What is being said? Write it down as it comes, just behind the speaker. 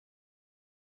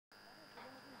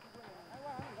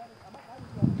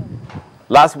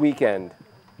Last weekend,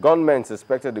 gunmen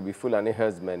suspected to be Fulani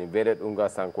herdsmen invaded Unga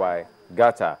Sankwai,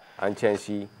 Gata, and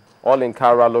Chenshi, all in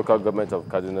Kara local government of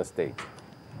Kaduna State.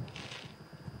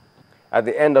 At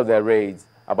the end of their raids,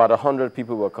 about 100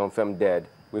 people were confirmed dead,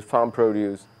 with farm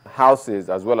produce, houses,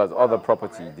 as well as other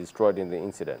property destroyed in the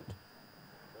incident.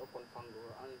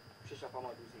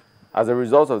 As a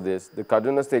result of this, the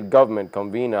Kaduna State government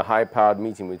convened a high-powered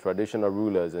meeting with traditional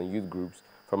rulers and youth groups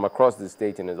from across the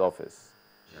state in its office.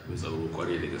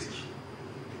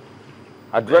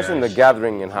 Addressing the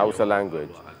gathering in Hausa language,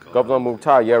 Governor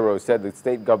Mukhtar Yero said the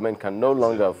state government can no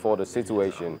longer afford a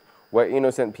situation where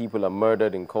innocent people are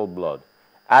murdered in cold blood,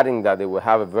 adding that they will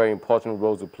have a very important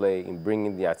role to play in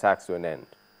bringing the attacks to an end.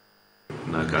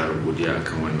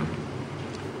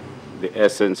 The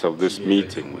essence of this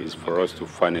meeting is for us to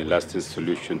find a lasting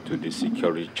solution to the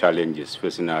security challenges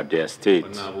facing our dear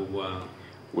state.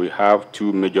 We have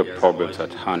two major problems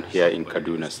at hand here in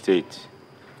Kaduna State.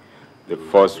 The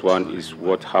first one is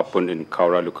what happened in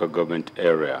Kaura local government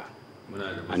area,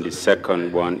 and the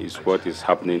second one is what is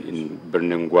happening in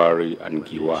Birnengwari and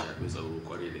Giwa.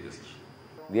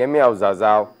 The Emir of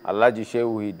Zazao, Alhaji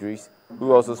Shehu Idris,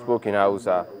 who also spoke in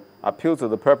Hausa, appealed to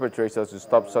the perpetrators to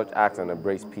stop such acts and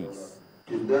embrace peace.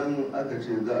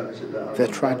 The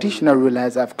traditional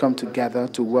rulers have come together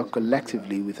to work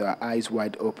collectively with our eyes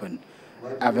wide open.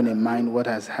 Having in mind what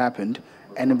has happened,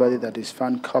 anybody that is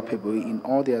found culpable in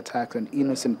all the attacks on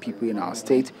innocent people in our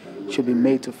state should be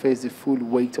made to face the full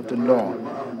weight of the law.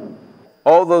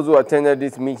 All those who attended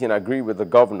this meeting agreed with the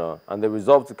governor, and they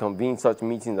resolved to convene such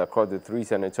meetings across the 3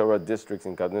 senatorial districts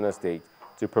in Kaduna State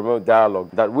to promote dialogue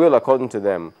that will, according to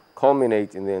them,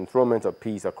 culminate in the enthronement of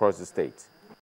peace across the state.